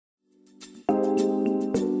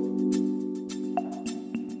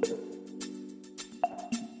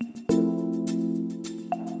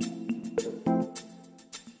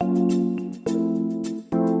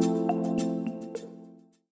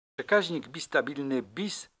Przekaźnik bistabilny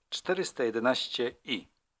BIS 411i.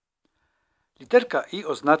 Literka I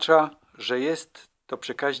oznacza, że jest to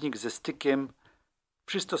przekaźnik ze stykiem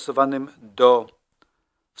przystosowanym do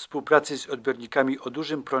współpracy z odbiornikami o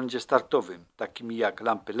dużym prądzie startowym, takimi jak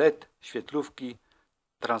lampy LED, świetlówki,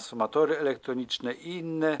 transformatory elektroniczne i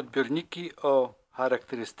inne odbiorniki o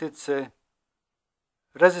charakterystyce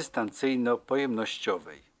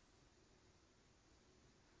rezystancyjno-pojemnościowej.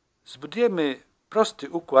 Zbudujemy prosty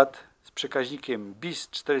układ z przekaźnikiem BIS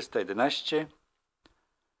 411.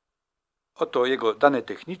 Oto jego dane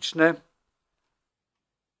techniczne.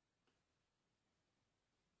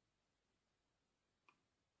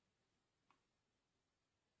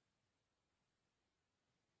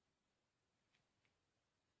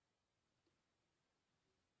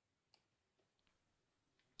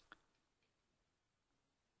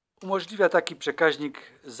 Umożliwia taki przekaźnik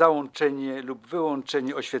załączenie lub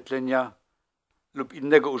wyłączenie oświetlenia lub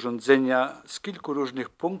innego urządzenia z kilku różnych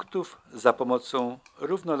punktów za pomocą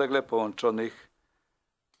równolegle połączonych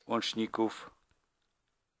łączników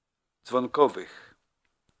dzwonkowych.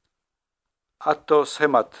 A to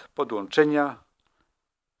schemat podłączenia.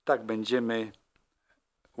 Tak będziemy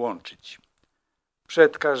łączyć.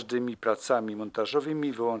 Przed każdymi pracami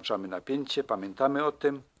montażowymi wyłączamy napięcie, pamiętamy o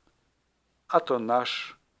tym. A to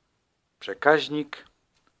nasz przekaźnik.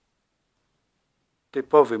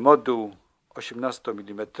 Typowy moduł 18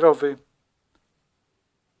 mm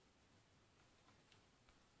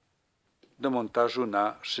do montażu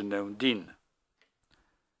na szynę DIN.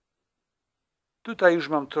 Tutaj już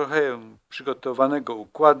mam trochę przygotowanego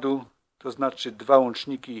układu, to znaczy dwa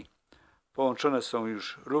łączniki połączone są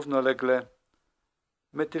już równolegle.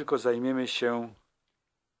 My tylko zajmiemy się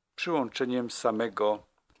przyłączeniem samego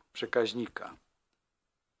przekaźnika.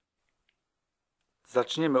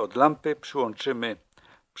 Zaczniemy od lampy, przyłączymy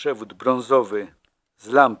przewód brązowy z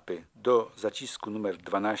lampy do zacisku numer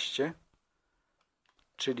 12,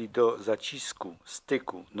 czyli do zacisku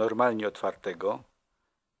styku normalnie otwartego,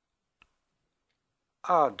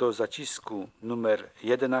 a do zacisku numer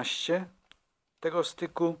 11 tego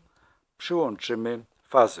styku przyłączymy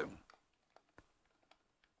fazę.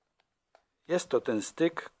 Jest to ten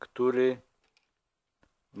styk, który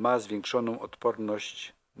ma zwiększoną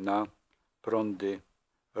odporność na prądy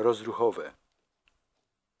rozruchowe.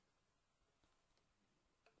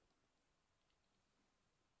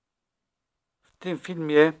 W tym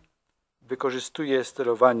filmie wykorzystuję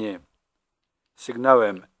sterowanie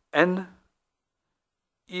sygnałem N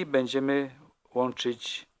i będziemy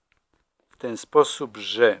łączyć w ten sposób,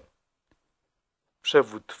 że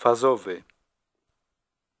przewód fazowy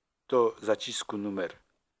do zacisku numer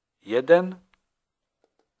 1,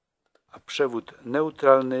 a przewód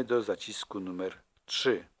neutralny do zacisku numer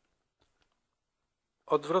 3.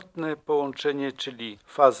 Odwrotne połączenie, czyli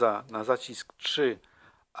faza na zacisk 3,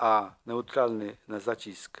 a neutralny na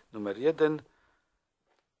zacisk numer 1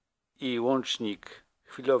 i łącznik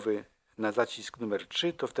chwilowy na zacisk numer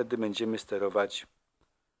 3, to wtedy będziemy sterować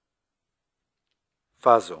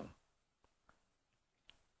fazą.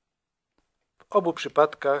 W obu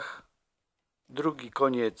przypadkach drugi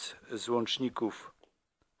koniec z łączników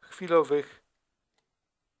chwilowych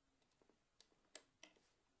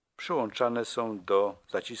przyłączane są do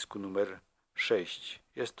zacisku numer 6.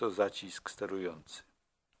 Jest to zacisk sterujący.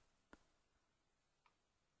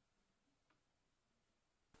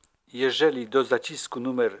 Jeżeli do zacisku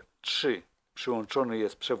numer 3 przyłączony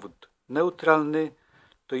jest przewód neutralny,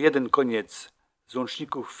 to jeden koniec z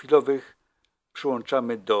łączników chwilowych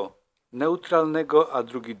przyłączamy do neutralnego, a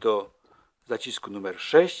drugi do zacisku numer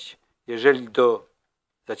 6. Jeżeli do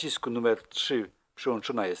zacisku numer 3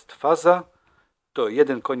 przyłączona jest faza, to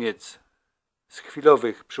jeden koniec z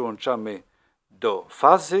chwilowych przyłączamy do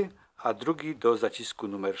fazy, a drugi do zacisku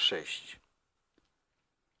numer 6.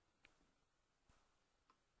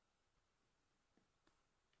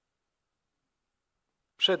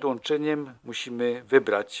 Przed łączeniem musimy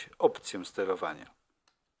wybrać opcję sterowania.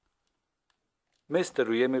 My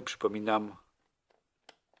sterujemy, przypominam,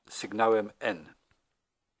 sygnałem N.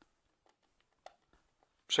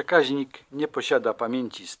 Przekaźnik nie posiada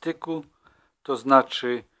pamięci styku, to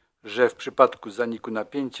znaczy, że w przypadku zaniku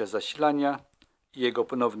napięcia zasilania i jego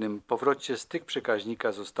ponownym powrocie styk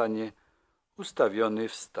przekaźnika zostanie ustawiony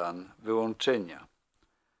w stan wyłączenia.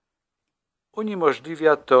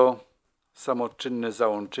 Uniemożliwia to samoczynne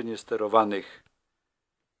załączenie sterowanych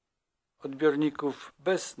odbiorników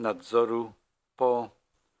bez nadzoru po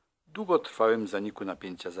długotrwałym zaniku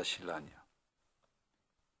napięcia zasilania.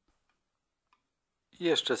 I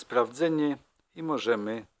jeszcze sprawdzenie i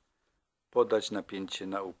możemy podać napięcie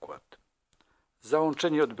na układ.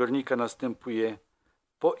 Załączenie odbiornika następuje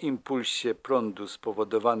po impulsie prądu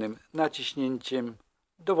spowodowanym naciśnięciem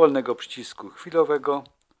dowolnego przycisku chwilowego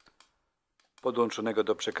podłączonego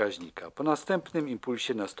do przekaźnika. Po następnym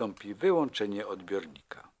impulsie nastąpi wyłączenie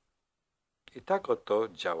odbiornika. I tak oto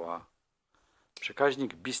działa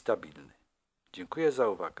przekaźnik bistabilny. Dziękuję za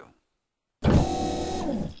uwagę.